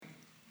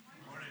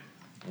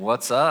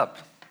What's up,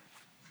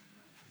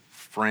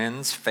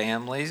 friends,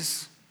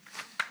 families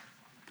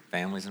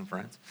and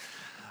friends?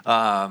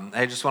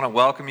 I just want to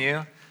welcome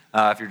you.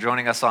 If you're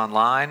joining us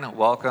online,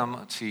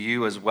 welcome to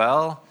you as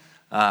well.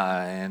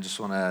 And just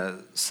want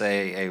to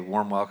say a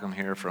warm welcome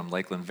here from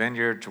Lakeland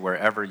Vineyard to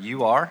wherever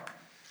you are.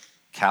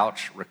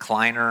 Couch,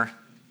 recliner,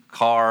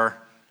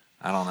 car,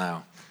 I don't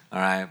know. All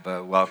right,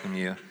 but welcome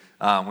you.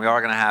 We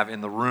are going to have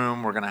in the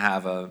room, we're going to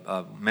have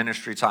a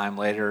ministry time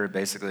later.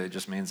 Basically, it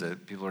just means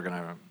that people are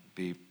going to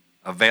be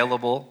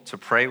available to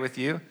pray with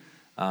you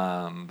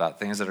about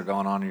things that are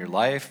going on in your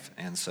life.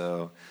 And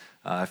so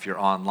if you're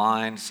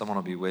online, someone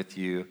will be with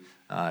you.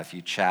 If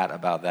you chat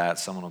about that,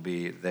 someone will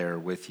be there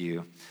with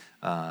you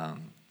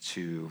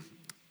to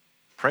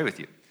pray with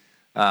you.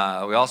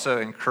 We also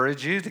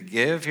encourage you to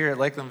give here at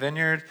Lakeland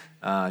Vineyard.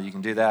 You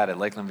can do that at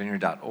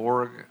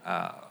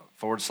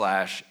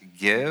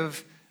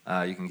lakelandvineyard.org/give.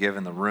 You can give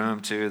in the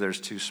room too.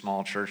 There's 2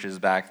 small churches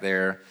back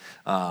there.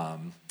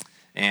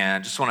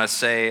 And just want to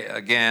say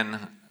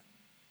again,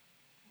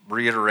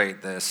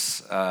 reiterate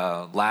this.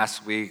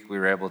 Last week we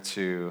were able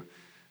to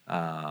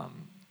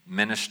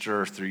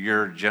minister through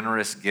your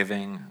generous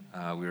giving.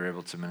 We were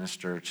able to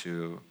minister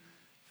to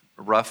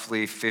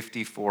roughly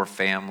 54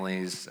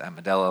 families at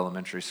Medell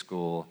Elementary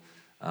School.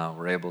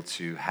 We're able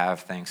to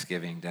have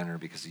Thanksgiving dinner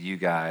because of you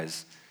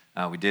guys.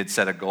 We did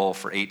set a goal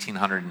for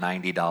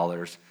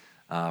 $1,890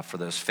 for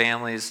those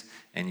families,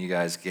 and you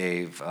guys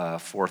gave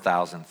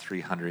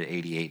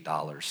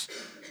 $4,388.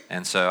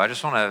 And so I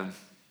just want to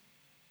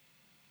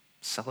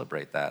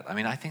celebrate that. I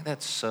mean, I think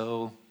that's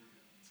so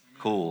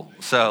cool.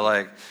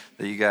 So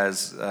that you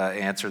guys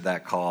answered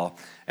that call.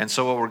 And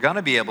so what we're going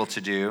to be able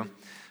to do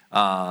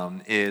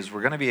is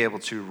we're going to be able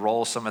to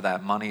roll some of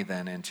that money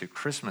then into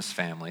Christmas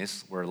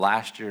families, where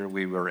last year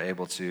we were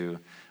able to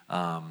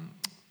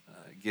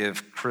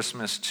give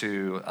Christmas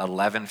to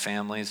 11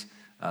 families.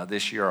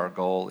 This year our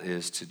goal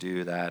is to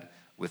do that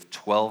with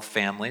 12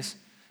 families.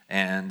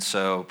 And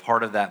so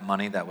part of that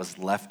money that was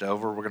left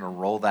over, we're going to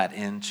roll that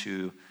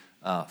into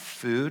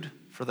food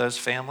for those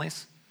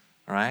families,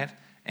 all right?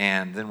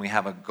 And then we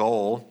have a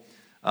goal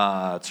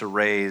to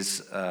raise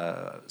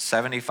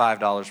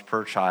 $75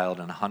 per child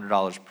and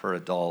 $100 per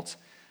adult.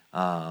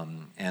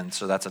 And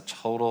so that's a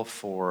total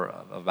for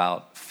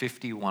about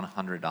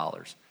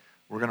 $5,100.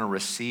 We're going to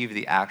receive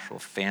the actual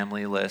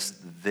family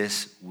list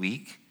this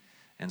week.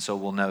 And so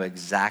we'll know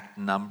exact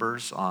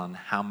numbers on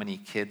how many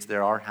kids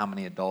there are, how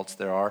many adults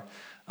there are.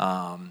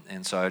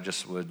 And so I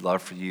just would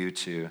love for you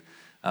to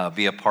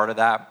be a part of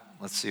that.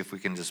 Let's see if we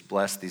can just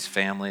bless these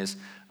families.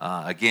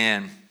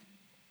 Again,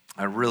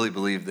 I really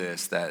believe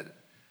this, that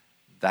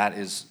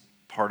is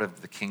part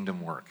of the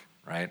kingdom work,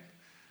 right?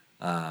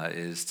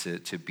 Is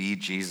to be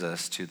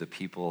Jesus to the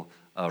people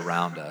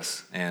around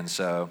us. And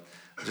so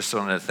I just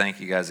wanted to thank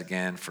you guys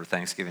again for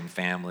Thanksgiving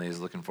families,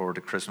 looking forward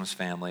to Christmas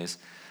families.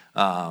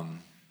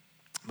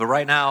 But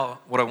right now,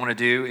 what I want to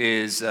do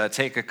is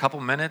take a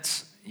couple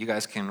minutes. You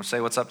guys can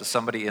say what's up to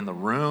somebody in the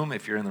room.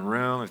 If you're in the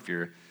room, if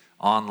you're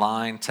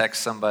online,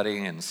 text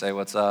somebody and say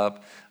what's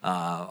up.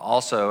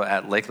 Also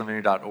at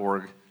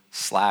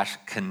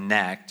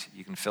lakelandvineyard.org/connect,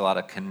 you can fill out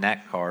a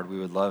connect card. We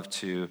would love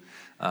to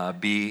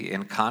be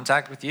in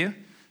contact with you.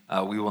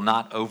 We will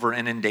not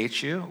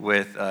over-inundate you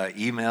with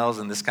emails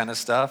and this kind of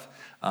stuff.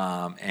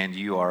 And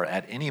you are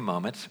at any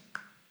moment,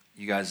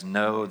 you guys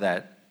know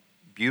that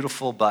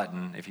beautiful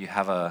button, if you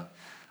have a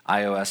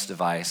iOS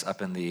device,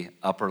 up in the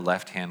upper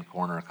left-hand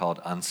corner called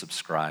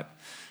unsubscribe.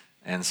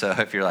 And so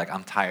if you're like,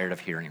 I'm tired of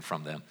hearing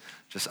from them,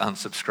 just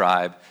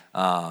unsubscribe,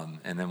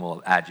 and then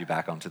we'll add you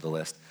back onto the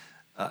list.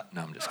 No,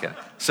 I'm just kidding.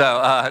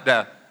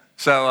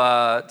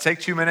 So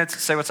take 2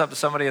 minutes, say what's up to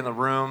somebody in the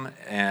room,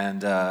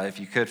 and if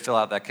you could fill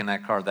out that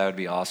Connect card, that would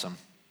be awesome.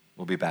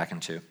 We'll be back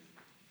in 2.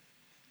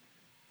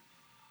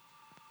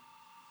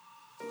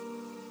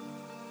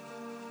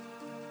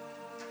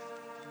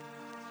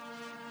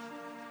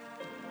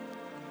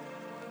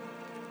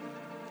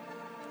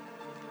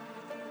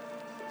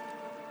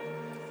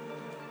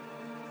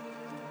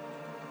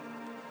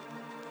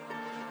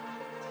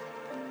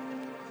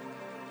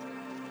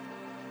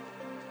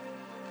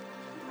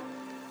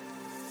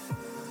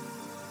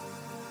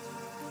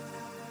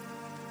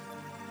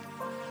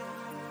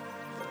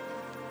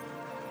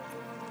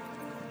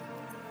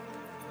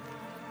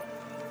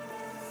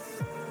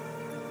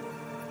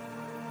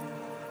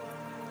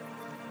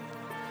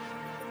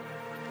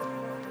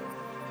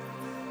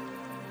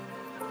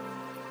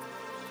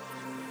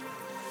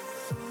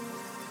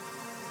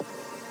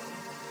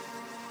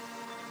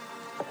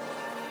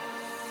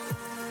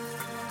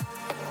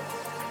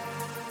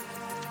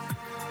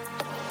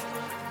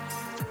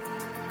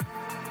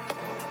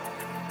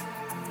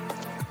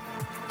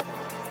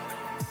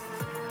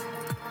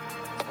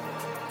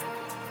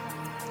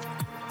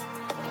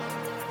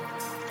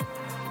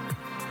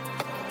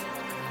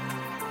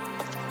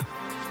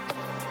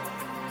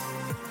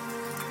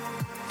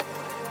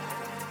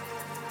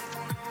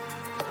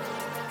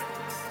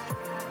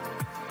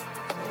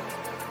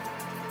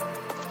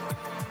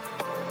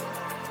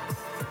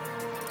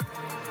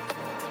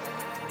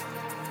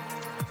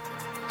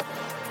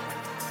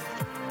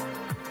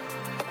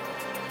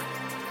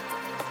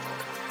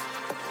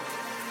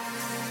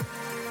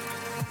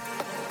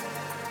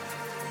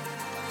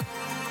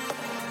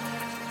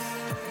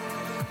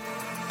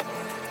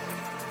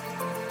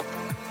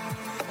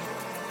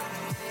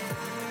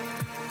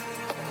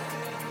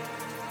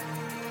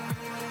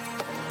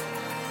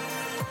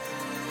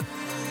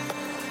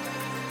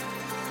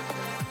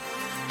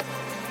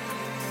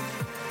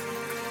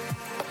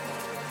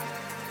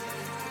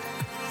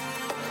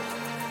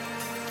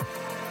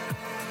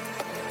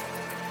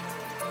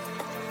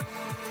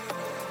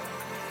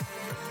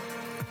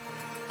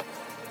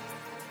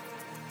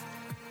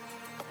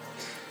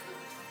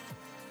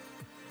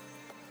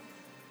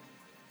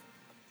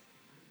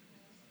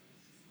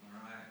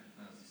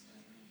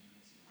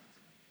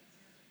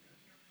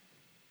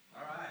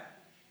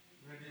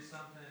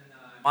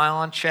 I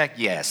on check?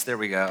 Yes, there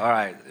we go. All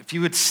right, if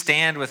you would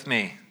stand with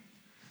me.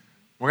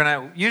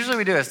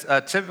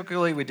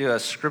 Typically we do a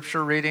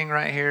scripture reading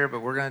right here,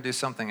 but we're gonna do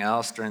something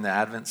else during the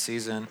Advent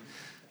season.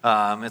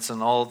 It's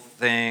an old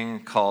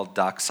thing called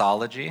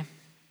doxology.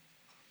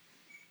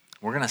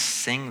 We're gonna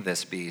sing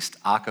this beast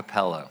a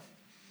cappella,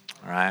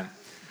 all right?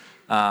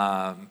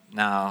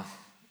 Now,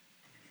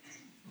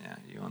 yeah,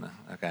 you wanna,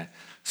 okay.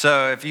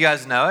 So if you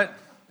guys know it,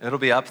 it'll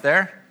be up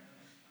there.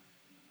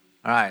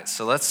 All right,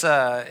 so let's,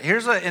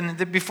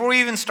 before we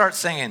even start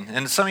singing,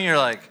 and some of you are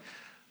like,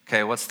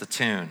 okay, what's the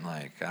tune?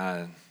 Like,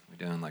 we're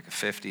doing like a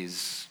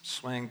 50s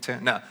swing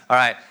tune? No, all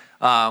right,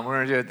 we're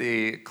gonna do it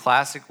the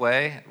classic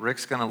way.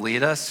 Rick's gonna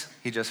lead us.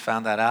 He just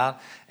found that out.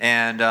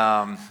 And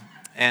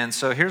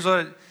so here's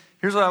what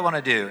I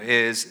wanna do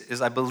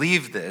is I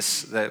believe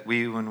this, that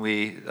when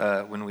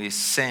we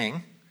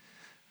sing,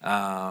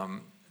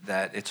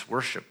 that it's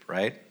worship,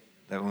 right?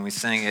 That when we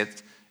sing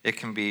it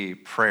can be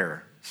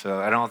prayer. So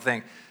I don't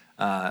think,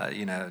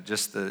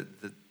 just the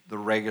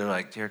regular,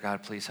 like, dear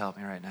God, please help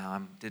me right now.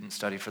 I didn't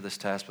study for this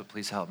test, but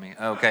please help me.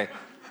 Okay,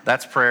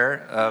 that's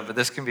prayer, but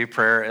this can be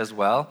prayer as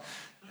well.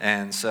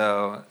 And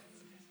so,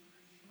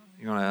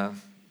 you want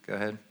to go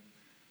ahead?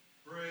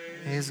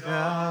 Praise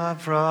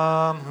God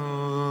from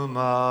whom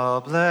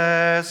all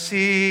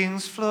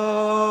blessings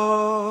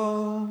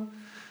flow.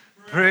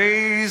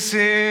 Praise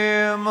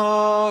Him,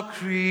 all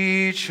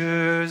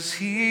creatures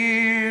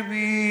here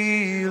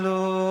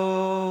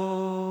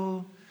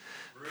below.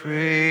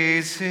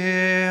 Praise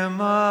Him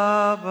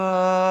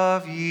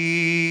above,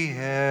 ye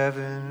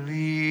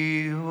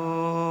heavenly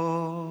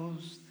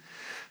hosts.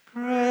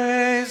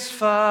 Praise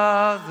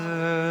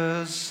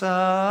Father,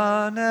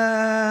 Son,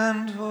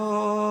 and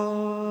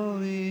Holy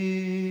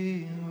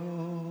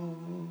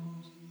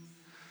Ghost.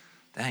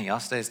 Dang, y'all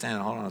stay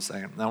standing. Hold on a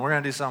second. Now we're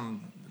going to do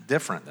something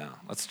different now.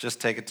 Let's just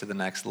take it to the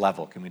next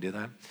level. Can we do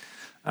that?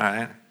 All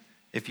right.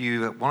 If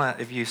you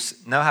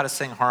know how to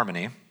sing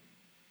harmony,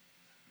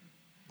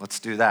 let's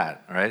do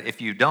that, all right?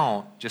 If you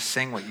don't, just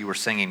sing what you were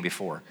singing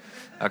before,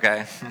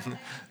 okay?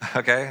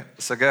 Okay,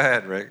 so go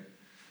ahead, Rick.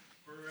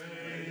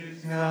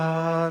 Praise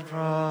God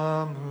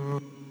from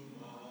whom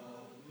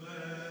all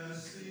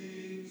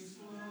blessings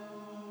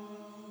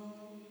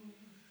flow.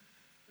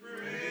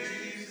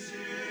 Praise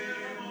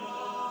Him,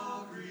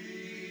 all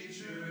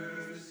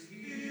creatures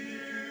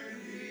here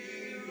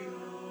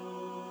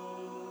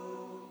below.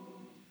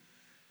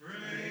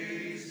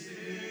 Praise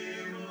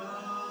Him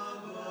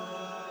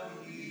above,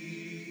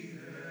 ye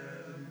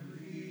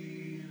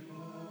heavenly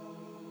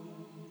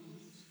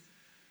hosts.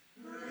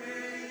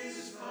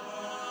 Praise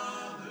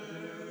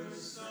Father,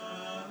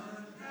 Son,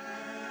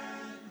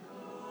 and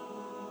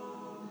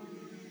Holy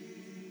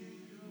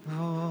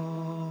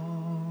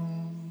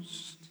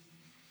Ghost.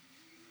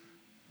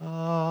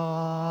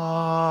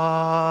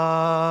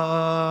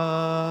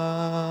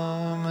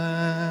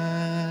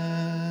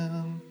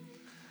 Amen.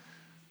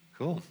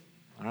 Cool.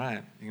 All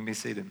right, you can be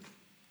seated.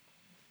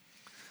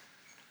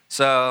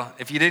 So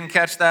if you didn't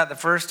catch that the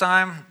first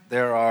time,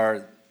 there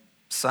are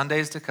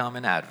Sundays to come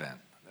in Advent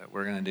that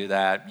we're going to do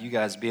that. You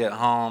guys be at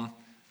home.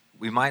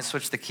 We might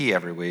switch the key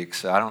every week,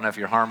 so I don't know if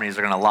your harmonies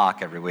are going to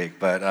lock every week,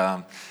 but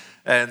I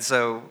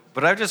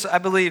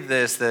believe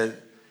this, that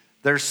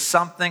there's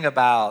something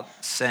about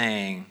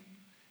saying,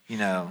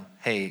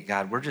 hey,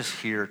 God, we're just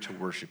here to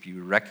worship you.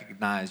 We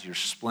recognize your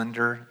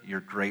splendor,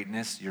 your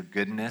greatness, your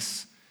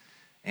goodness,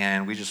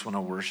 and we just want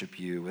to worship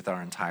you with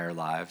our entire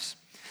lives.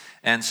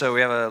 And so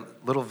we have a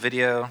little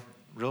video,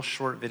 real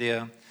short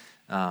video,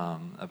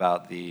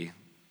 about the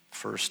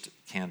first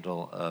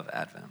candle of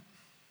Advent.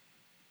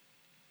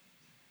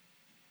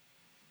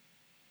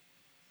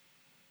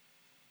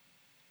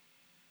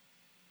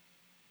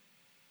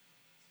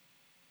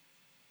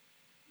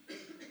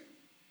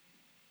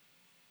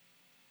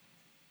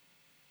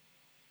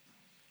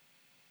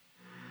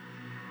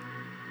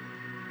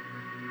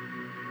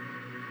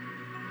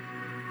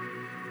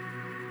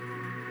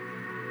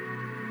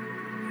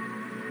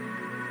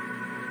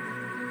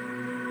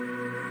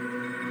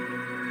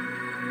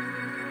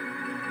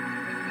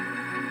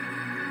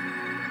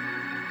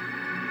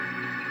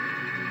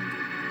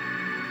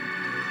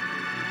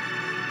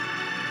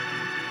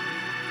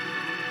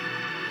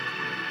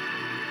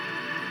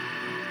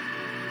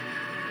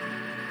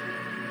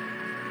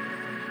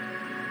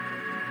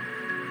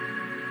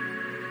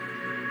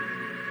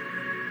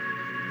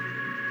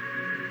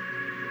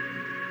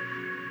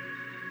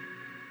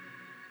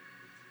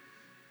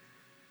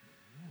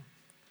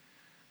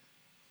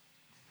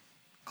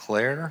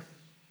 Claire,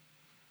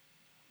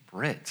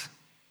 Britt,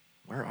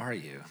 where are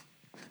you?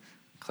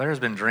 Claire's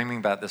been dreaming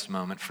about this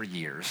moment for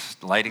years,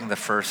 lighting the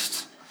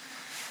first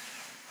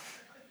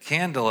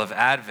candle of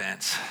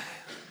Advent.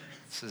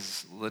 This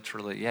is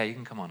literally, yeah, you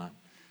can come on up.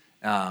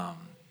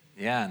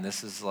 And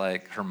this is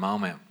like her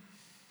moment.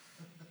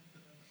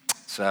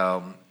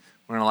 So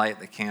we're going to light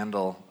the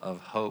candle of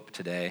hope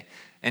today.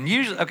 And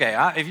usually,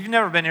 if you've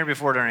never been here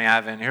before during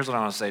Advent, here's what I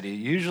want to say to you.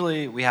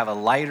 Usually we have a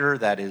lighter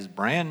that is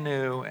brand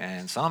new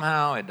and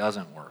somehow it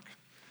doesn't work.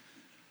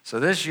 So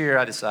this year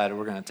I decided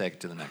we're going to take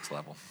it to the next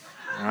level.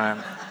 All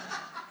right?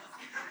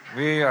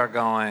 We are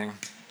going,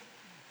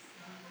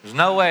 there's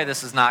no way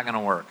this is not going to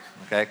work,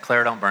 okay?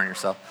 Claire, don't burn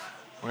yourself.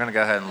 We're going to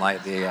go ahead and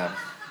light the,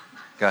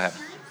 go ahead.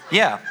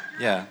 Yeah,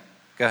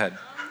 go ahead.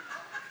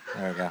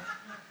 There we go.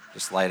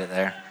 Just light it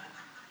there.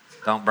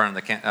 Don't burn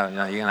the oh,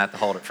 no, you're going to have to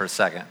hold it for a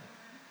second.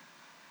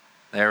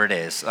 There it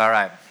is. All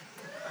right.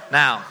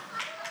 Now,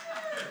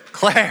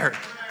 Claire.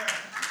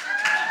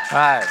 All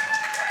right.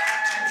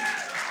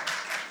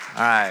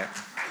 All right.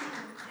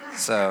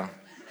 So,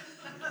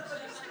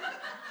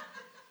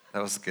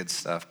 that was good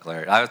stuff,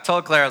 Claire. I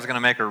told Claire I was going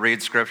to make her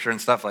read scripture and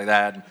stuff like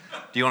that.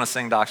 Do you want to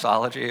sing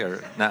doxology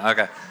or no?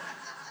 Okay.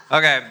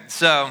 Okay,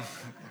 so,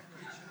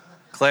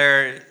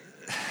 Claire,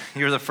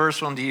 you were the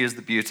first one to use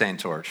the butane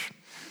torch.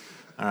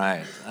 All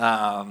right.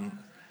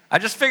 I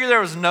just figured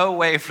there was no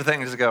way for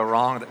things to go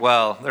wrong.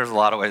 Well, there's a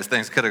lot of ways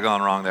things could have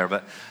gone wrong there,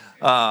 but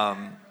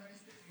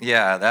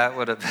yeah, that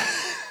would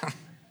have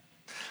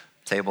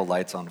table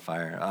lights on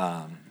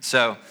fire.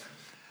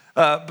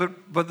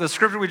 But the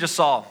scripture we just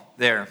saw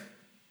there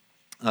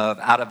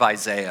out of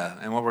Isaiah,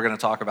 and what we're going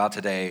to talk about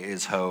today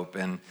is hope.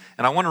 And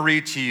I want to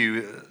read to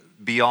you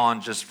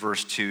beyond just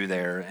verse 2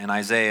 there in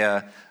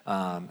Isaiah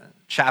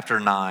chapter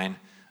 9,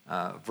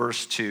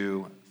 verse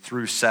 2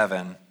 through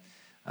 7.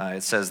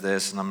 It says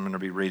this, and I'm going to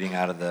be reading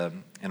out of the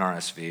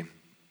NRSV.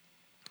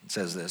 It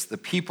says this: the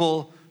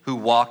people who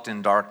walked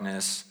in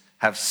darkness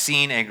have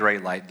seen a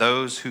great light.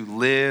 Those who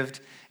lived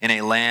in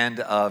a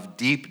land of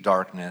deep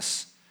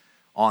darkness,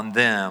 on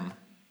them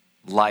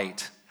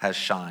light has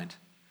shined.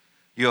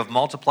 You have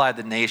multiplied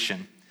the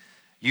nation.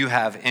 You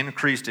have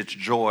increased its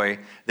joy.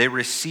 They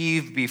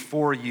receive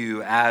before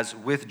you as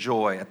with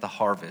joy at the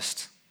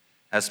harvest,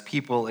 as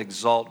people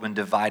exult when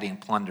dividing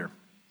plunder.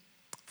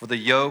 For the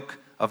yoke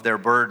of their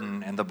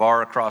burden and the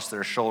bar across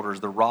their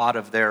shoulders, the rod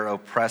of their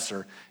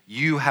oppressor,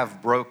 you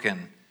have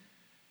broken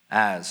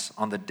as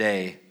on the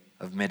day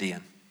of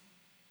Midian.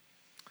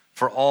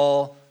 For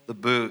all the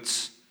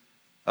boots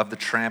of the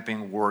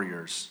tramping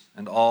warriors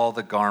and all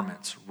the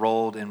garments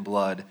rolled in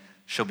blood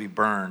shall be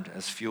burned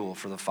as fuel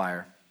for the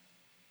fire.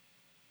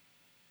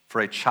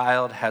 For a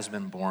child has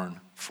been born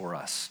for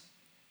us,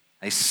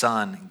 a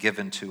son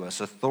given to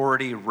us.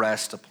 Authority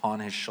rests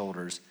upon his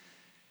shoulders,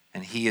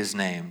 and he is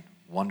named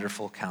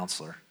Wonderful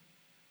Counselor,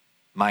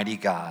 Mighty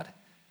God,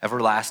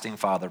 Everlasting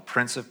Father,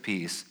 Prince of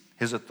Peace.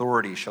 His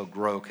authority shall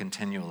grow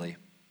continually,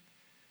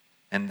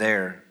 and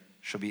there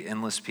shall be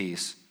endless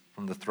peace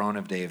from the throne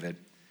of David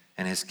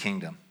and his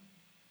kingdom.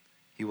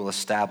 He will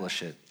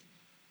establish it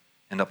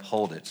and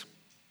uphold it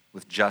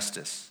with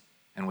justice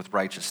and with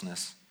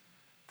righteousness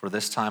for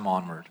this time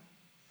onward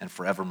and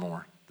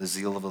forevermore. The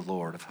zeal of the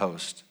Lord of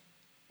hosts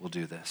will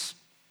do this.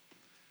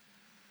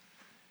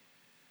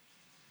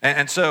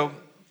 And so,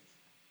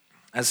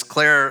 as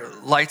Claire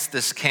lights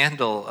this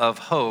candle of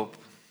hope,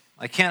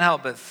 I can't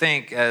help but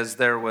think, as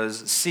there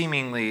was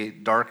seemingly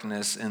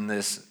darkness in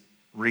this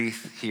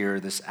wreath here,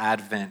 this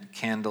Advent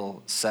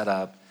candle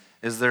setup,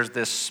 is there's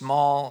this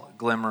small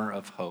glimmer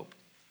of hope.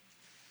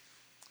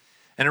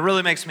 And it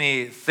really makes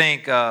me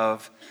think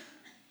of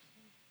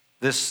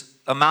this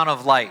amount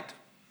of light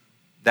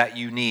that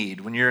you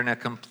need when you're in a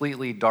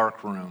completely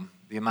dark room.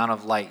 The amount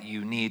of light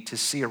you need to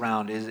see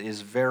around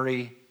is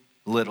very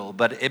little,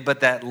 but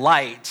that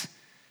light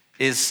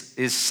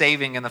is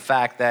saving in the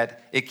fact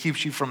that it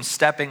keeps you from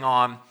stepping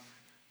on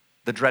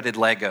the dreaded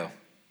Lego,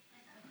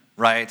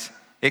 right?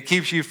 It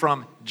keeps you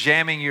from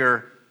jamming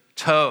your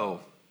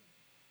toe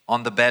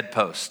on the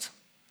bedpost.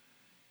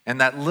 And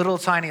that little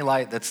tiny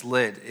light that's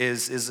lit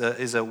is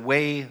a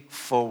way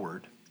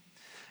forward.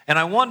 And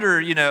I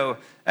wonder,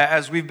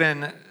 as we've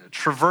been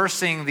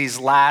traversing these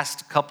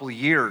last couple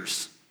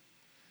years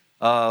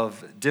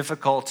of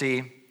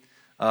difficulty,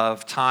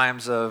 of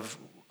times of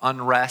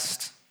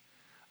unrest,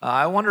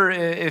 I wonder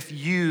if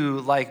you,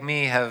 like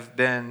me, have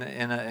been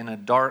in a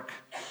dark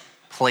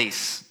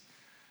place.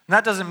 And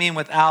that doesn't mean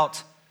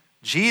without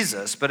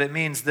Jesus, but it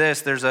means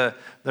this. There's an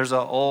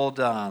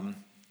old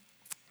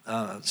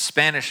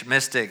Spanish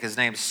mystic. His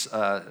name's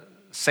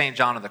St.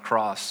 John of the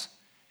Cross.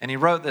 And he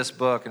wrote this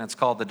book, and it's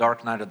called The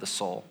Dark Night of the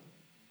Soul.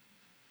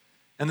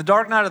 And The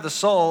Dark Night of the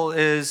Soul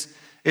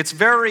it's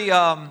very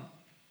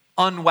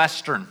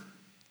un-Western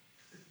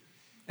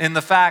in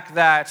the fact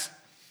that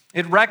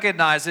it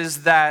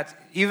recognizes that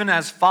even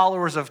as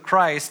followers of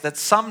Christ, that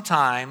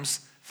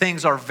sometimes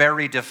things are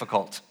very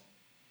difficult.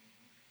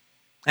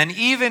 And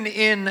even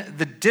in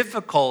the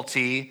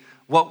difficulty,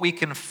 what we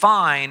can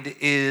find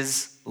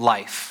is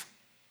life.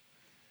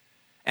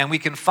 And we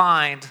can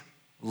find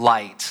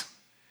light.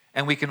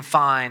 And we can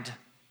find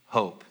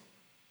hope.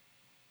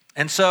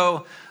 And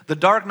so, the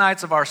dark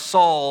nights of our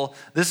soul,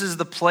 this is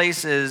the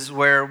places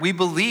where we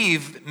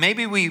believe,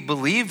 maybe we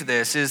believe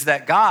this, is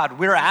that God,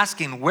 we're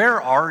asking, where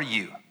are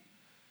you?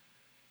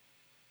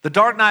 The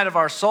dark night of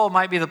our soul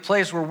might be the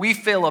place where we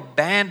feel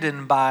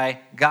abandoned by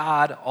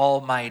God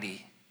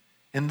Almighty.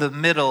 In the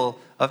middle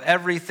of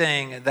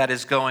everything that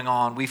is going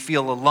on, we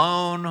feel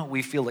alone,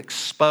 we feel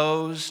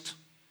exposed.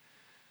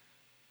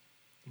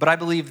 But I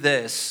believe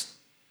this,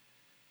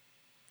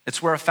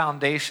 it's where a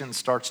foundation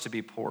starts to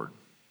be poured.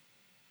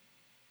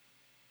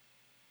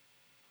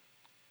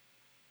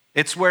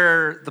 It's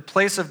where the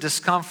place of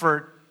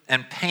discomfort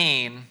and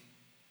pain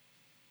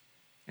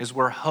is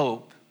where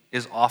hope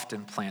is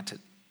often planted.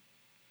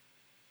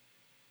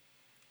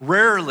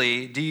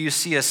 Rarely do you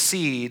see a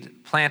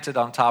seed planted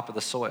on top of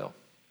the soil.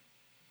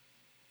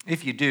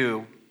 If you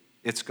do,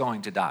 it's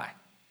going to die.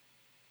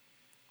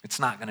 It's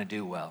not going to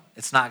do well.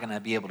 It's not going to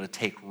be able to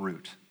take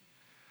root.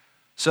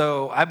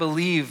 So I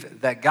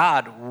believe that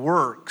God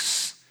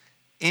works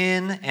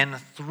in and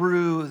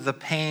through the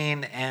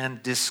pain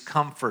and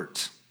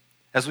discomfort.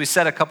 As we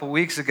said a couple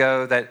weeks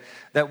ago,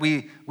 that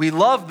we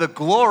love the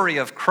glory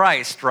of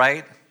Christ,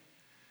 right?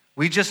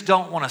 We just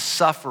don't want to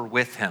suffer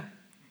with him.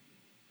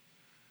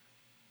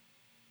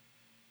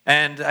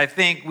 And I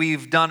think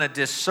we've done a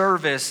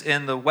disservice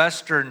in the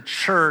Western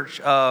church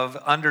of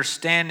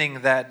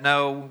understanding that,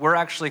 no, we're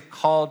actually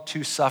called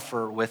to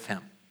suffer with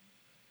him.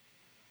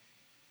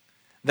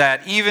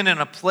 That even in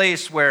a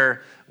place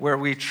where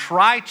we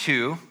try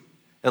to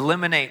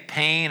eliminate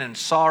pain and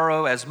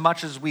sorrow as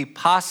much as we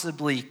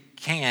possibly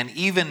can,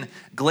 even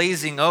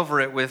glazing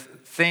over it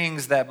with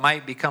things that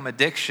might become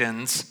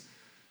addictions,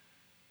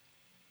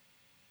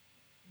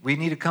 we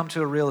need to come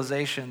to a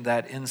realization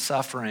that in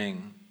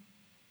suffering,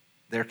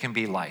 there can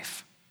be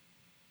life.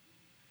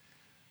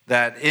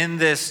 That in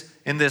this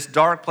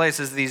dark place,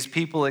 as these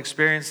people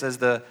experience, as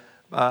the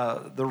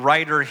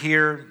writer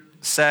here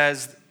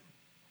says,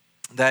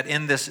 that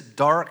in this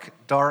dark,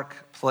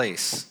 dark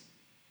place,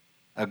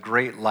 a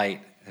great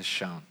light has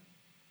shone.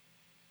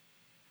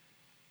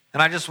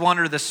 And I just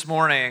wonder this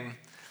morning,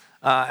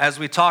 as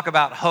we talk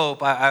about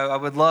hope, I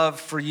would love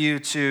for you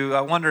to,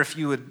 I wonder if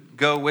you would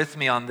go with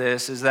me on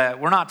this, is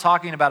that we're not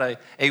talking about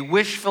a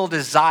wishful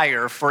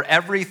desire for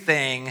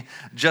everything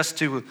just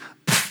to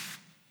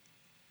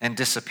and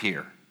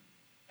disappear.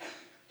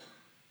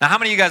 Now, how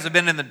many of you guys have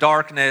been in the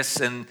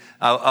darkness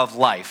of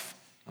life?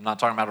 I'm not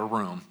talking about a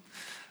room.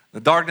 The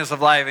darkness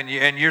of life,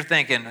 and you're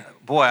thinking,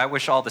 boy, I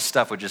wish all this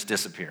stuff would just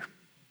disappear.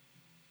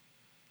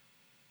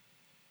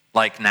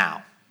 Like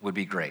now would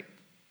be great.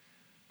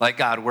 Like,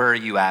 God, where are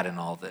you at in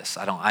all this?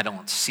 I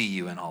don't see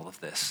you in all of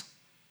this.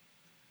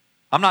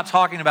 I'm not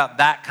talking about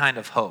that kind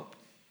of hope.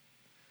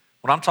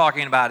 What I'm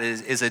talking about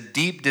is a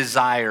deep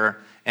desire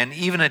and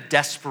even a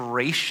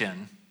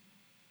desperation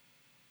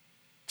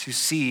to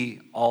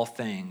see all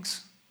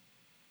things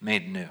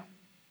made new.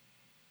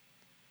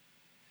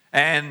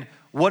 And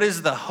what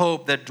is the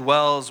hope that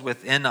dwells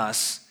within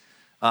us,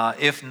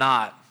 if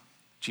not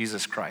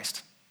Jesus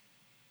Christ?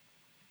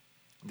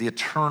 The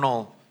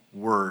eternal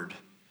Word.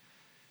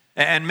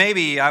 And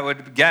maybe I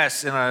would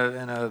guess in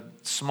a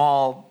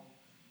small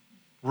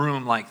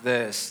room like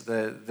this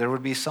that there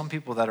would be some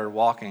people that are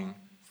walking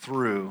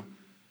through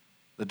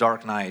the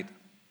dark night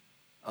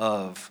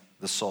of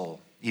the soul,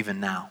 even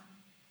now.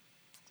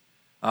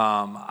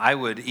 I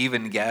would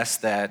even guess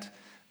that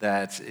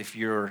if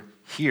you're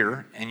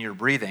here and you're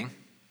breathing,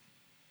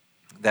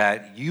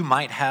 that you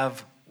might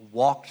have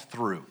walked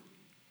through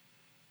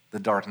the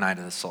dark night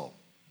of the soul.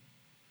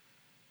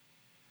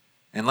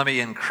 And let me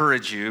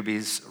encourage you,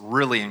 because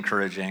really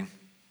encouraging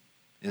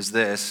is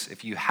this: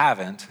 if you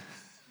haven't,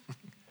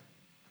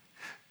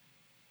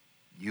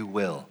 you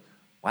will.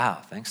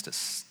 Wow, way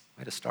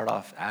to start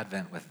off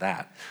Advent with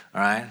that,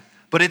 all right?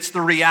 But it's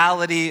the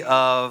reality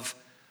of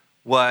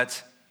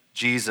what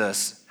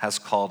Jesus has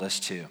called us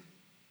to.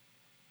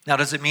 Now,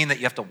 does it mean that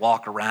you have to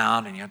walk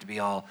around and you have to be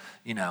all,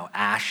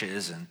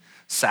 ashes and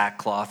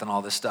sackcloth and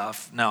all this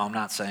stuff? No, I'm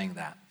not saying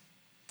that.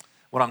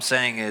 What I'm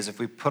saying is if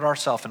we put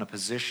ourselves in a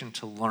position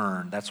to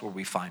learn, that's where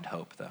we find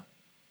hope, though.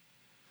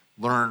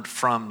 Learn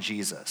from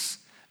Jesus.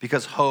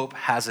 Because hope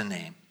has a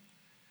name.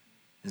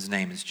 His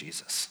name is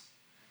Jesus.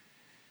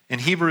 In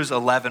Hebrews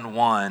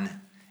 11:1,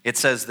 it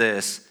says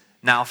this: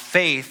 "Now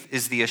faith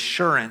is the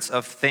assurance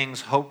of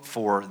things hoped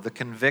for, the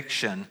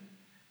conviction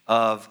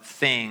of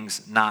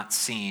things not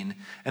seen."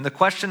 And the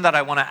question that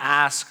I want to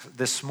ask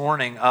this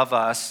morning of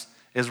us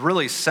is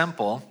really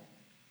simple,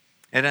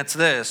 and it's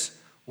this: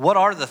 what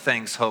are the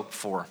things hoped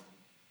for?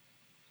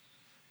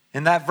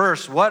 In that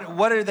verse,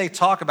 what do they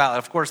talk about?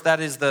 Of course, that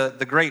is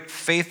the great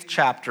faith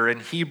chapter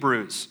in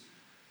Hebrews.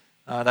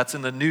 That's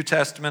in the New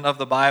Testament of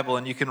the Bible,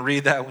 and you can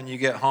read that when you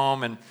get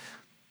home, and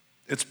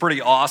it's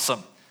pretty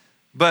awesome.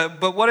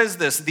 But what is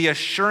this? The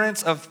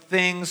assurance of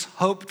things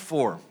hoped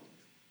for.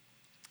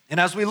 And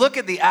as we look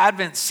at the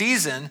Advent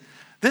season,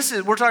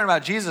 we're talking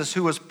about Jesus,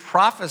 who was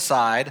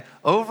prophesied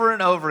over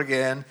and over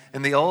again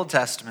in the Old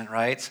Testament,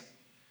 right?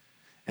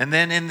 And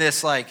then in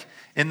this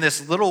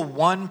little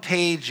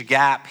one-page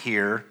gap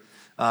here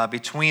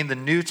between the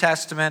New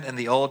Testament and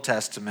the Old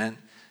Testament,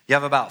 you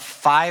have about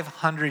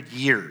 500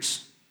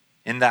 years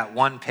in that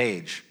one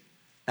page.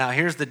 Now,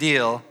 here's the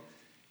deal.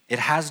 It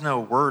has no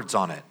words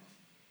on it,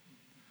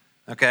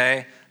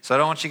 okay? So I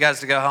don't want you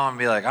guys to go home and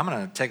be like, I'm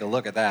going to take a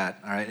look at that,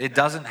 all right? It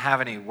doesn't have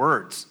any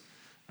words,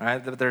 all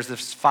right? There's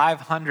this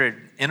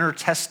 500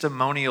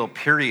 intertestamental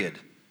period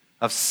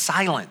of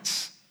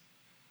silence.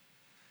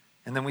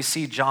 And then we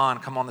see John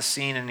come on the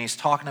scene, and he's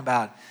talking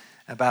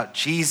about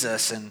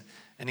Jesus, and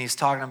he's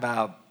talking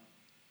about,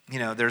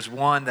 there's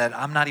one that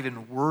I'm not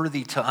even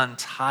worthy to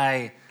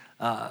untie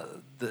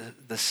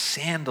the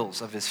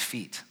sandals of his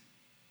feet.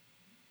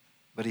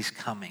 But he's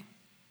coming.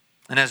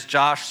 And as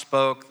Josh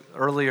spoke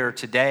earlier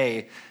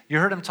today, you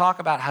heard him talk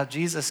about how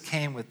Jesus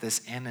came with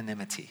this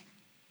anonymity.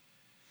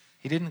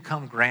 He didn't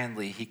come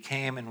grandly. He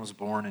came and was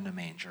born in a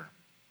manger.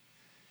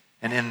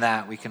 And in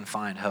that, we can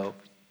find hope.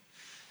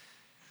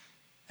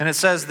 And it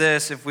says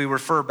this, if we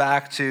refer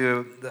back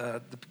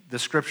to the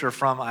scripture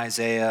from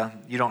Isaiah,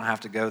 you don't have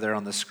to go there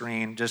on the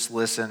screen, just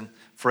listen.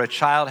 For a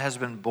child has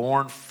been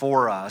born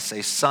for us,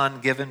 a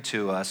son given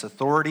to us,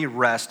 authority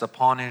rests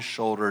upon his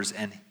shoulders,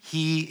 and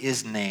he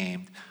is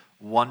named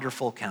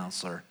Wonderful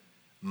Counselor,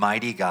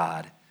 Mighty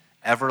God,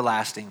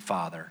 Everlasting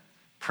Father,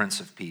 Prince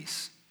of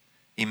Peace.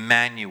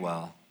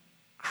 Emmanuel,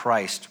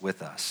 Christ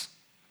with us.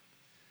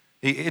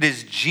 It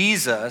is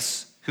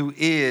Jesus who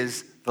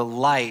is the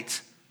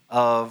light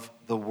of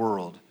the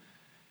world.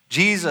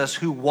 Jesus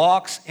who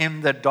walks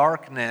in the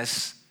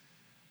darkness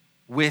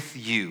with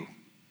you.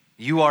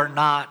 You are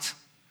not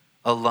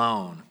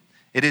alone.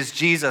 It is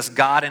Jesus,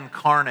 God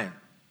incarnate,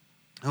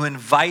 who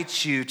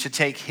invites you to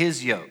take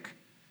his yoke.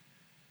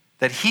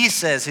 That he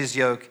says his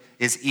yoke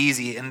is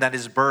easy and that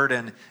his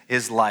burden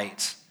is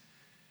light.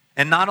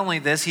 And not only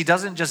this, he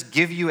doesn't just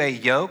give you a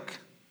yoke,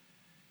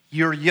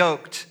 you're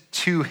yoked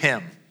to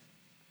him.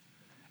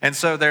 And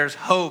so there's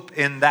hope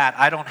in that.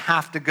 I don't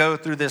have to go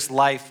through this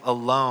life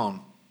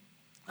alone.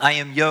 I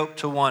am yoked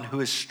to one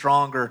who is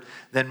stronger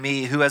than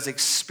me, who has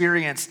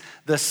experienced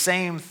the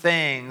same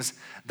things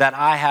that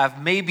I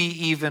have, maybe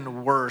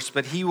even worse,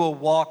 but he will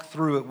walk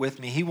through it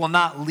with me. He will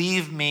not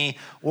leave me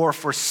or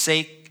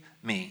forsake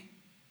me.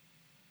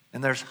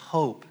 And there's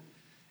hope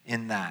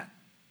in that.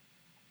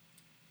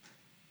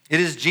 It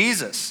is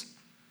Jesus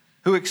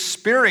who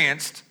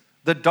experienced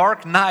the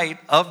dark night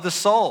of the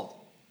soul.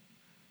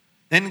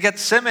 In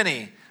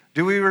Gethsemane,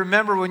 do we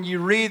remember when you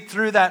read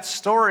through that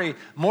story,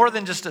 more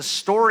than just a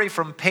story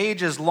from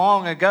pages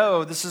long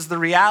ago, this is the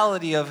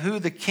reality of who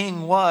the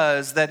king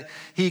was, that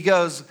he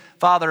goes,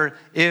 Father,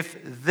 if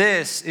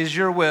this is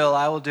your will,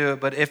 I will do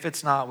it, but if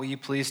it's not, will you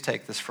please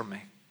take this from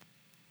me?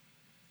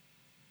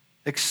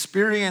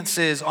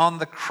 Experiences on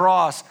the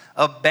cross,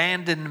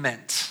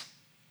 abandonment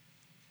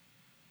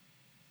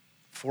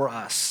for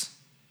us.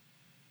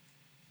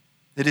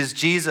 It is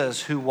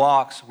Jesus who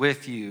walks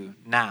with you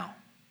now.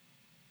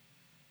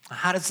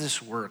 How does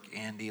this work,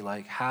 Andy?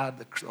 Like, how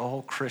the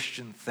whole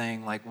Christian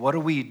thing, like, what do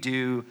we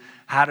do?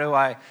 How do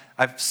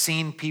I've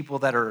seen people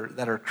that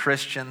are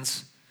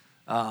Christians,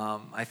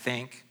 I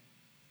think,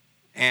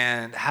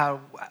 and how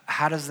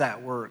does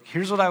that work?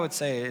 Here's what I would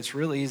say. It's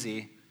real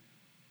easy.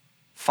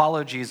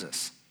 Follow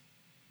Jesus.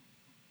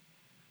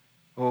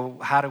 Well,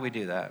 how do we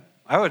do that?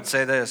 I would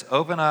say this.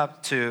 Open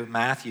up to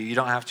Matthew. You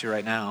don't have to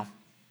right now.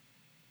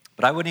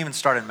 But I wouldn't even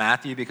start in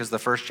Matthew because the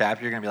first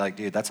chapter, you're going to be like,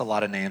 dude, that's a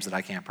lot of names that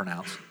I can't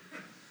pronounce.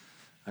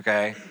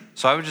 Okay,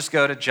 so I would just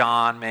go to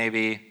John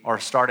maybe, or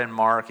start in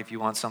Mark if you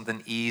want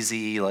something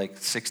easy, like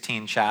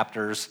 16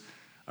 chapters,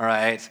 all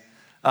right?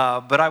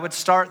 But I would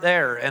start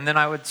there, and then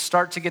I would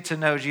start to get to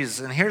know Jesus.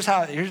 And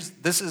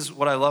this is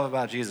what I love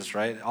about Jesus,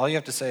 right? All you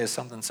have to say is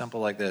something simple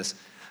like this.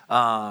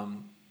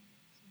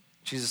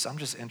 Jesus, I'm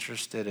just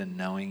interested in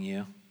knowing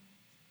you.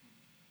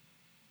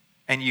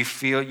 And you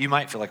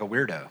might feel like a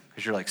weirdo,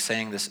 because you're like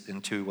saying this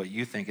into what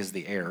you think is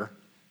the air.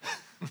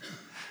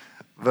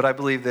 But I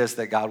believe this,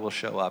 that God will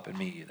show up and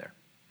meet you there.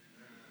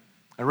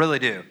 I really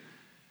do.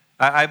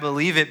 I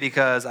believe it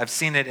because I've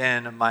seen it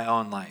in my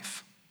own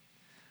life.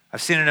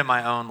 I've seen it in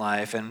my own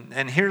life.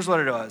 And here's what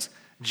it was.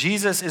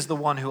 Jesus is the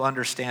one who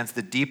understands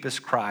the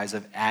deepest cries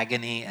of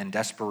agony and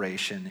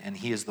desperation, and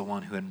he is the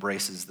one who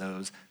embraces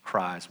those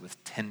cries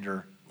with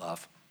tender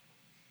love.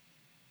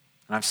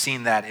 And I've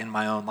seen that in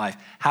my own life.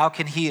 How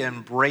can he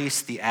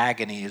embrace the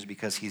agony is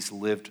because he's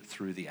lived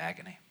through the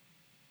agony.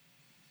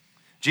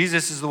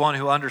 Jesus is the one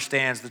who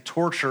understands the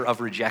torture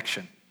of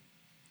rejection.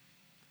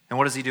 And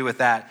what does he do with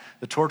that?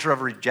 The torture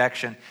of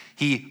rejection,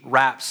 he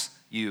wraps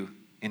you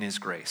in his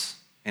grace,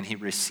 and he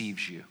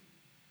receives you,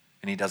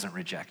 and he doesn't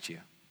reject you.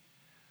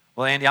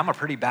 Well, Andy, I'm a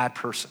pretty bad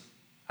person.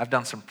 I've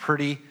done some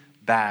pretty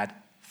bad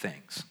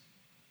things.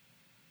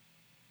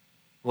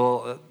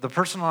 Well, the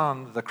person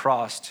on the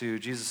cross to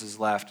Jesus'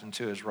 left and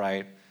to his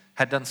right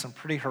had done some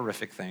pretty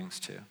horrific things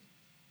too.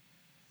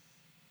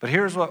 But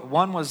here's what,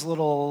 one was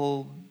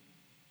little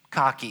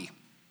cocky,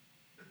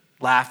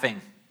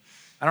 laughing.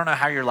 I don't know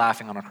how you're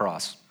laughing on a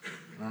cross.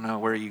 I don't know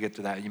where you get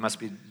to that. You must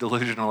be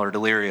delusional or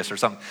delirious or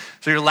something.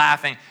 So you're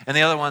laughing, and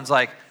the other one's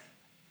like,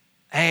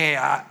 hey,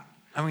 I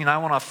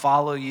want to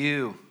follow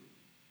you.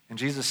 And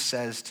Jesus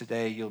says,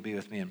 today you'll be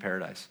with me in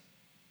paradise.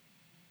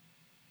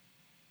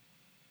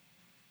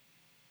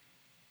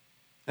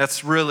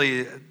 That's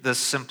really the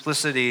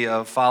simplicity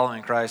of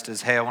following Christ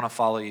is, hey, I want to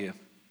follow you.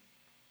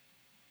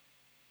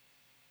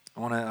 I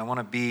want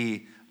to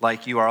be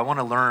like you are. I want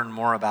to learn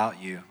more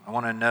about you. I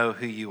want to know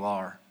who you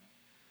are.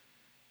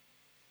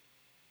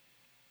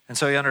 And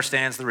so he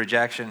understands the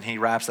rejection. He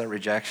wraps that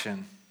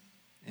rejection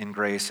in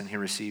grace, and he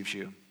receives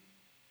you.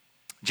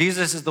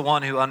 Jesus is the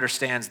one who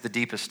understands the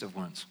deepest of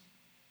wounds.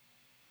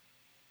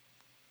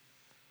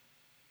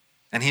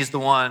 And he's the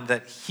one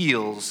that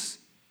heals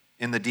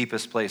in the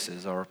deepest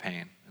places of our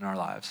pain in our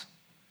lives.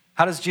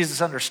 How does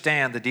Jesus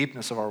understand the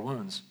deepness of our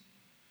wounds?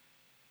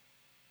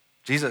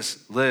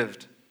 Jesus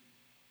lived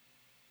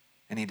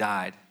and he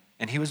died,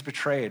 and he was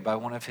betrayed by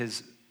one of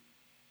his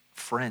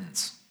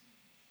friends,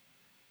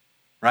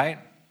 right?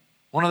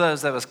 One of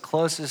those that was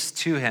closest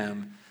to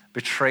him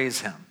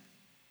betrays him.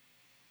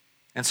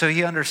 And so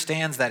he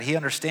understands that. He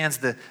understands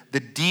the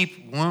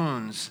deep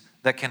wounds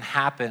that can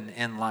happen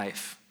in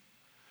life.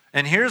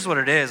 And here's what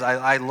it is.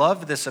 I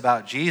love this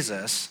about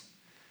Jesus,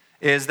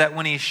 is that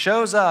when he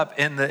shows up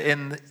in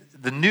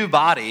the new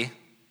body,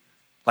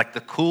 like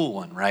the cool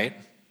one, right?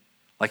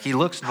 Like he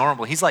looks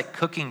normal. He's like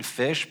cooking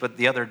fish, but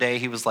the other day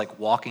he was like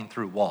walking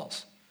through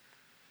walls.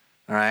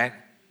 All right?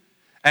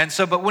 And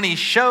so, but when he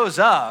shows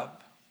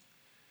up,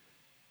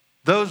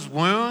 those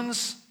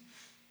wounds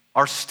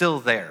are still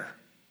there.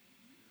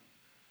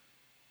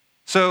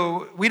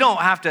 So we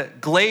don't have to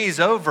glaze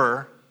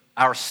over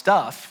our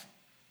stuff.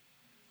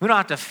 We don't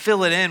have to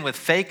fill it in with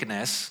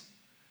fakeness.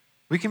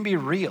 We can be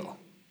real.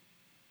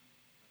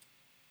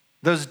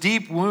 Those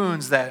deep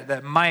wounds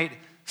that might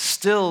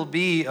still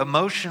be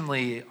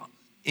emotionally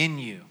in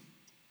you,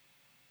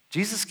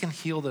 Jesus can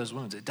heal those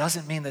wounds. It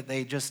doesn't mean that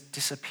they just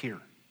disappear.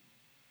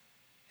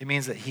 It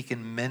means that he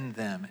can mend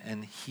them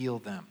and heal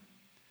them.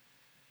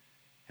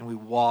 And we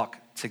walk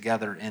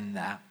together in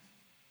that.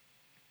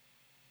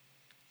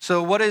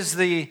 So what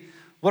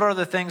are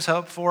the things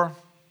hoped for?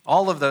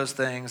 All of those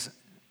things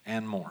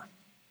and more.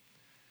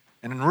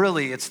 And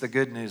really, it's the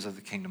good news of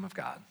the kingdom of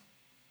God.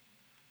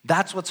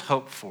 That's what's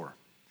hoped for.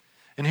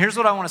 And here's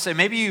what I want to say.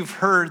 Maybe you've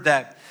heard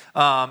that,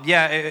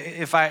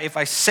 if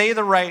I say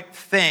the right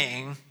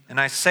thing and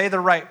I say the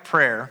right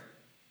prayer,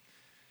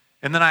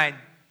 and then I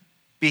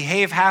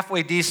behave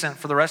halfway decent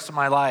for the rest of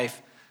my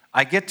life,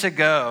 I get to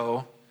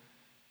go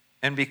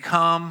and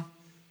become,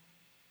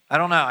 I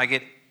don't know, I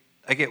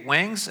get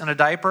wings and a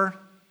diaper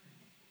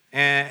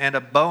and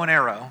a bow and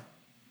arrow,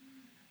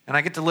 and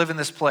I get to live in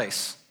this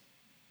place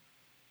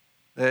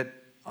that,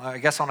 I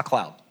guess, on a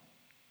cloud,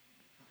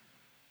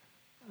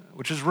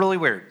 which is really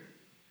weird.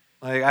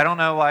 Like, I don't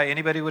know why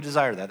anybody would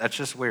desire that. That's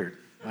just weird.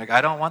 Like,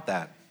 I don't want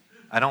that.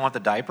 I don't want the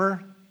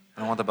diaper. I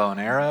don't want the bow and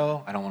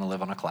arrow. I don't want to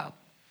live on a cloud.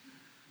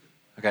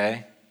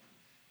 Okay?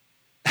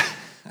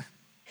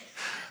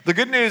 The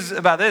good news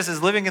about this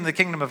is living in the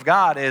kingdom of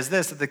God is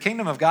this, that the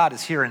kingdom of God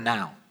is here and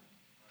now.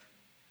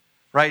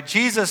 Right?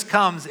 Jesus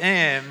comes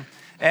in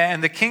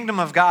and the kingdom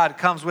of God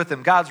comes with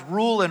him. God's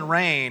rule and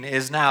reign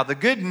is now. The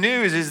good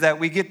news is that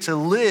we get to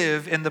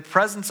live in the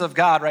presence of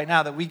God right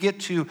now, that we get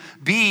to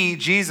be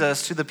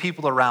Jesus to the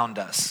people around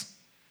us.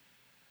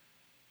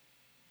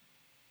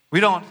 We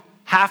don't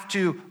have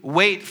to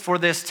wait for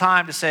this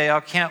time to say, I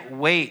can't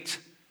wait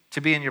to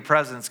be in your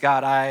presence.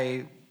 God,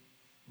 I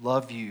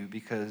love you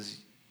because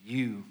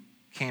you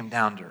came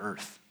down to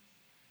earth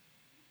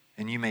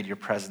and you made your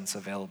presence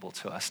available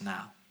to us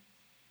now.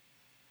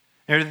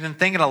 I've been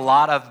thinking a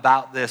lot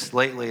about this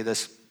lately,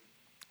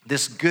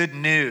 this good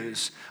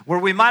news, where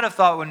we might have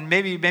thought, when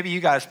maybe you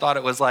guys thought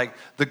it was like,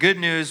 the good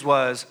news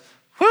was,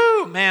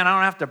 whoo, man, I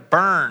don't have to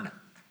burn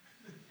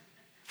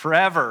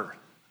forever.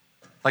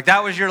 Like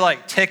that was your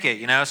like ticket,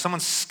 you know? Someone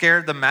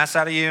scared the mess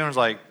out of you and was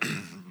like,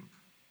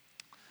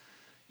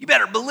 you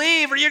better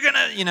believe or you're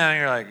gonna,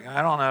 you're like,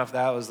 I don't know if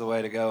that was the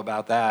way to go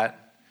about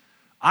that.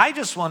 I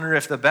just wonder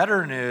if the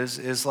better news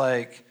is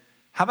like,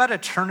 how about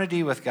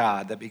eternity with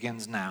God that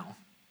begins now?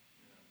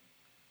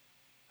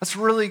 That's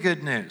really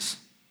good news.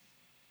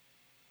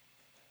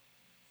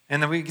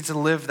 And that we get to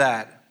live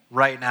that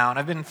right now. And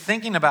I've been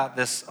thinking about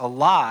this a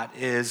lot,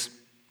 is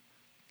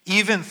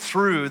even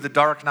through the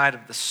dark night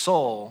of the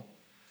soul,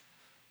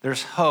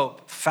 there's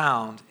hope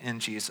found in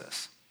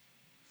Jesus.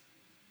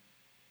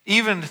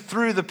 Even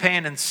through the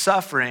pain and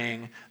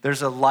suffering,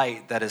 there's a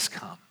light that has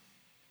come.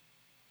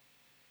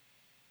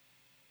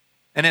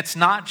 And it's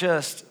not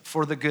just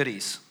for the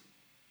goodies,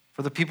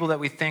 for the people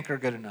that we think are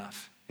good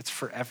enough. It's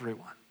for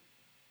everyone.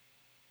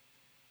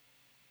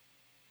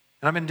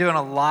 And I've been doing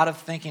a lot of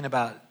thinking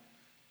about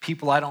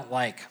people I don't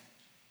like.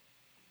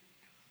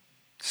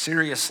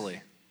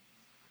 Seriously.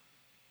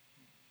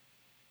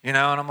 And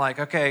I'm like,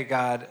 okay,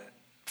 God,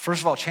 first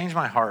of all, change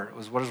my heart.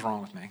 What is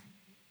wrong with me?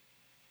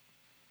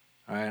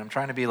 All right, I'm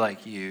trying to be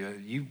like you.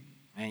 You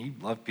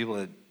love people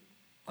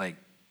that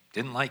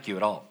didn't like you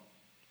at all.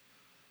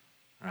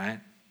 Right?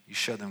 You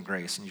showed them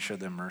grace and you showed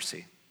them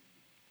mercy.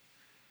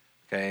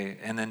 Okay,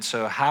 and then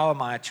so how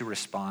am I to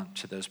respond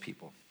to those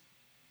people?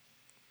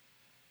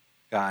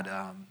 God,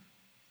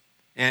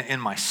 in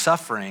my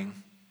suffering,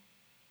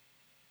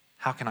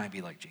 how can I be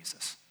like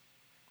Jesus?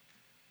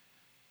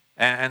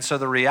 And so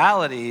the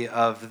reality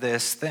of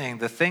this thing,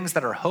 the things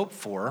that are hoped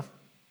for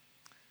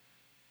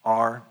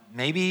are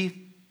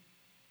maybe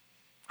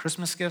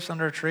Christmas gifts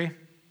under a tree,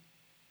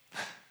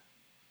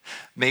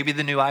 maybe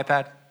the new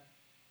iPad,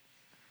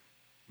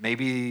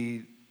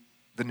 maybe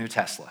the new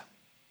Tesla,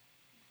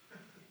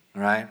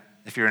 all right,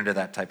 if you're into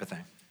that type of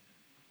thing.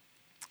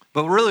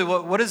 But really,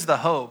 what is the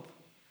hope?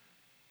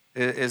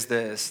 Is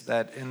this,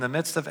 that in the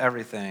midst of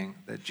everything,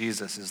 that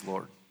Jesus is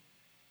Lord.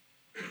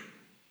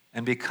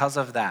 And because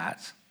of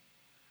that,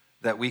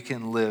 that we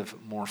can live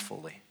more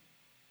fully,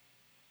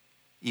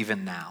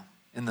 even now,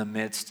 in the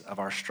midst of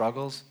our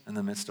struggles, in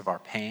the midst of our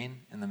pain,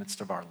 in the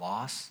midst of our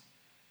loss,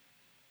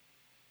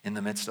 in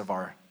the midst of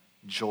our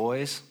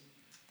joys,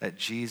 that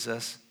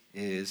Jesus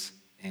is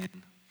in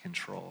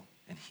control,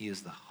 and he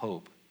is the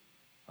hope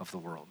of the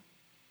world.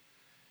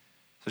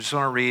 So I just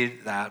want to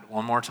read that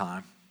one more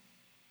time.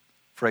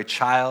 For a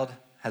child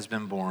has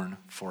been born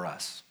for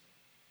us,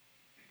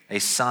 a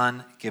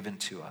son given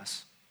to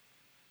us.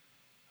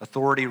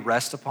 Authority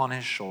rests upon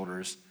his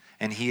shoulders,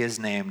 and he is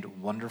named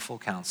Wonderful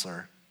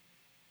Counselor,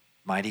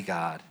 Mighty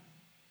God,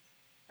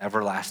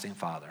 Everlasting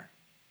Father,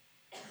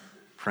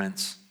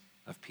 Prince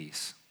of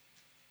Peace.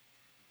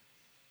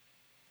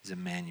 He's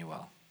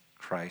Emmanuel,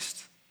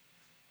 Christ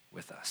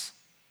with us.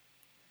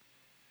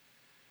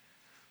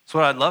 So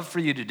what I'd love for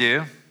you to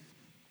do,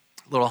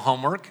 a little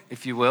homework,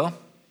 if you will,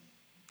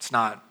 it's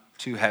not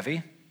too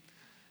heavy,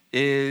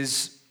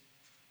 is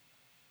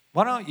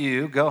why don't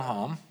you go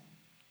home,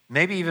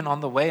 maybe even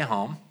on the way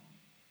home,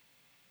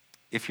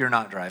 if you're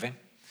not driving,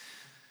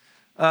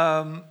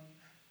 why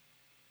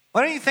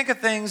don't you think of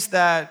things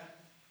that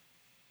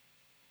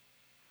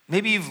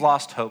maybe you've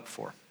lost hope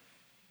for?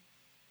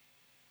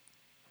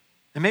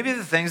 And maybe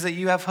the things that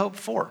you have hope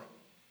for.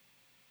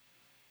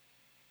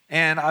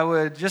 And I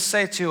would just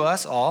say to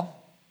us all,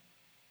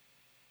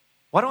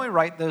 why don't we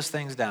write those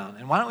things down?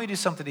 And why don't we do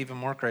something even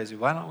more crazy?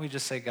 Why don't we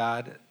just say,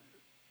 God,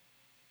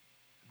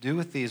 do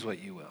with these what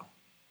you will.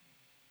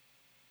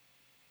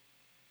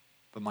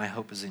 But my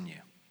hope is in you.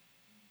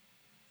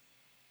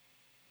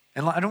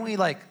 And why don't we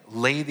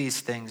lay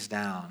these things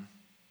down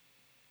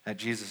at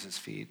Jesus'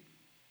 feet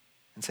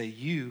and say,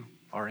 you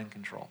are in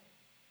control.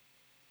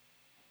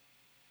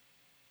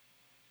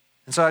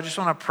 And so I just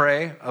want to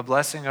pray a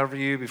blessing over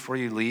you before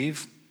you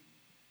leave.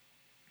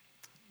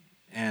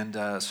 And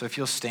so if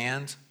you'll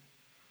stand,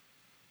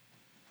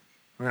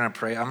 we're going to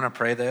pray. I'm going to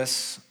pray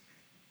this.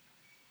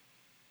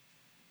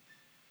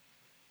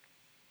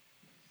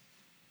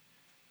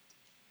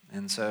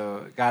 And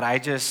so, God, I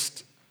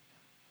just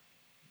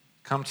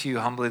come to you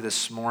humbly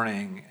this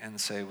morning and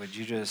say, would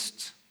you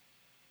just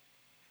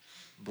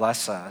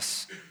bless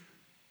us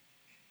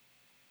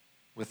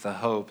with the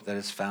hope that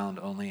is found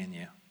only in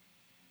you,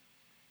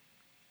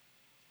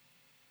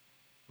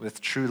 with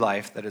true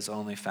life that is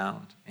only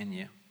found in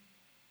you.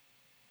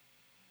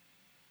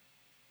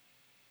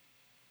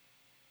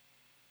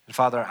 And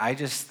Father, I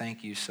just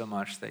thank you so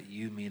much that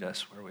you meet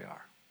us where we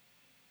are.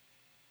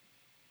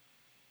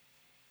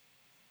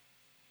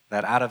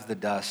 That out of the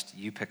dust,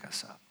 you pick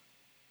us up.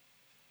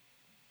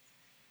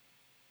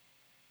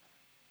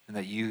 And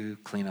that you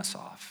clean us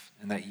off.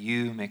 And that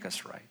you make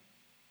us right.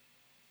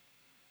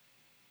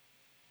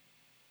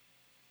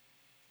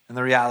 And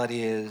the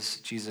reality is,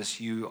 Jesus,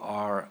 you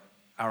are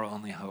our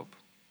only hope.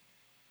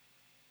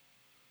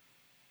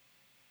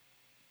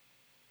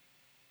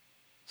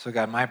 So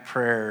God, my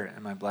prayer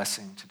and my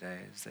blessing today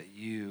is that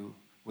you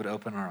would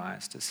open our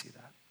eyes to see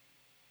that.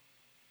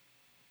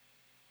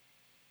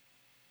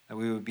 That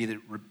we would be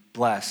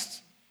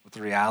blessed with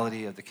the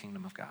reality of the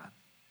kingdom of God.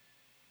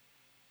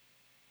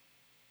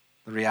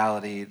 The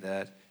reality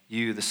that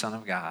you, the Son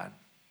of God,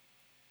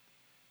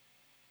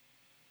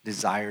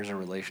 desires a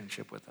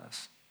relationship with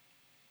us.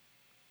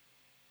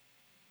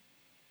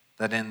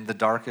 That in the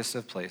darkest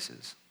of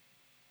places,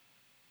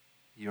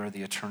 you are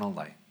the eternal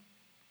light.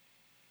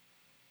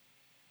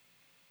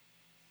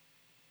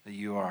 That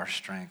you are our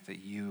strength, that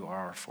you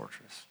are our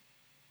fortress.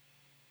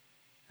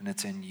 And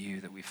it's in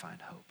you that we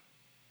find hope.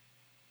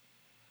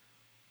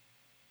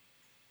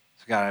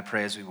 So God, I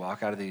pray as we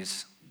walk out of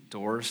these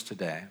doors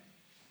today,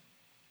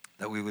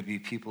 that we would be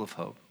people of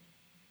hope.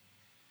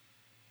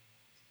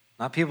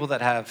 Not people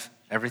that have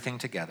everything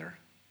together,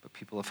 but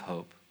people of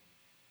hope.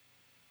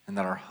 And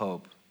that our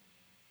hope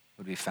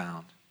would be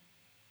found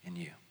in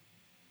you.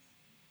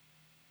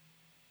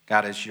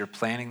 God, as you're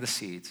planting the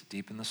seeds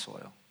deep in the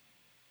soil,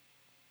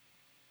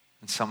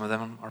 and some of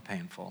them are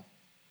painful,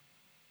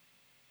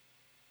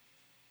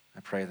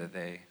 I pray that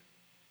they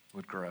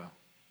would grow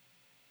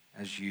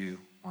as you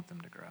want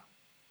them to grow.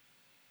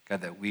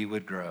 God, that we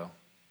would grow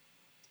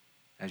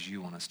as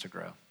you want us to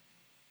grow.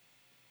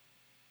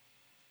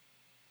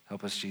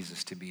 Help us,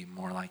 Jesus, to be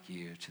more like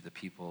you to the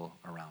people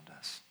around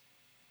us.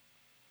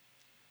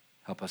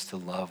 Help us to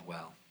love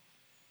well.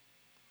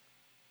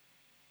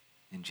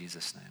 In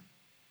Jesus' name,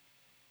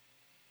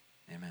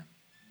 amen.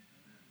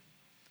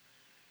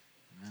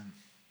 Amen.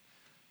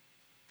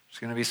 There's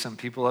going to be some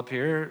people up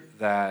here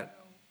that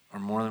are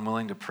more than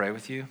willing to pray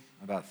with you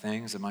about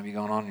things that might be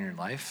going on in your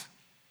life.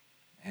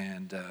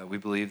 And we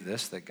believe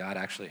this, that God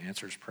actually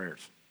answers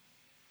prayers.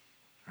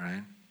 All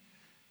right?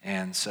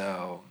 And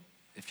so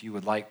if you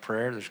would like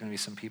prayer, there's going to be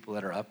some people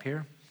that are up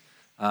here.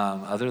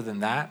 Other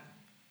than that,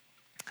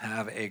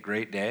 have a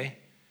great day.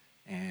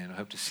 And I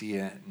hope to see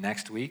you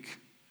next week.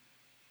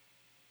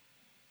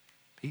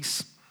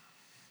 Peace.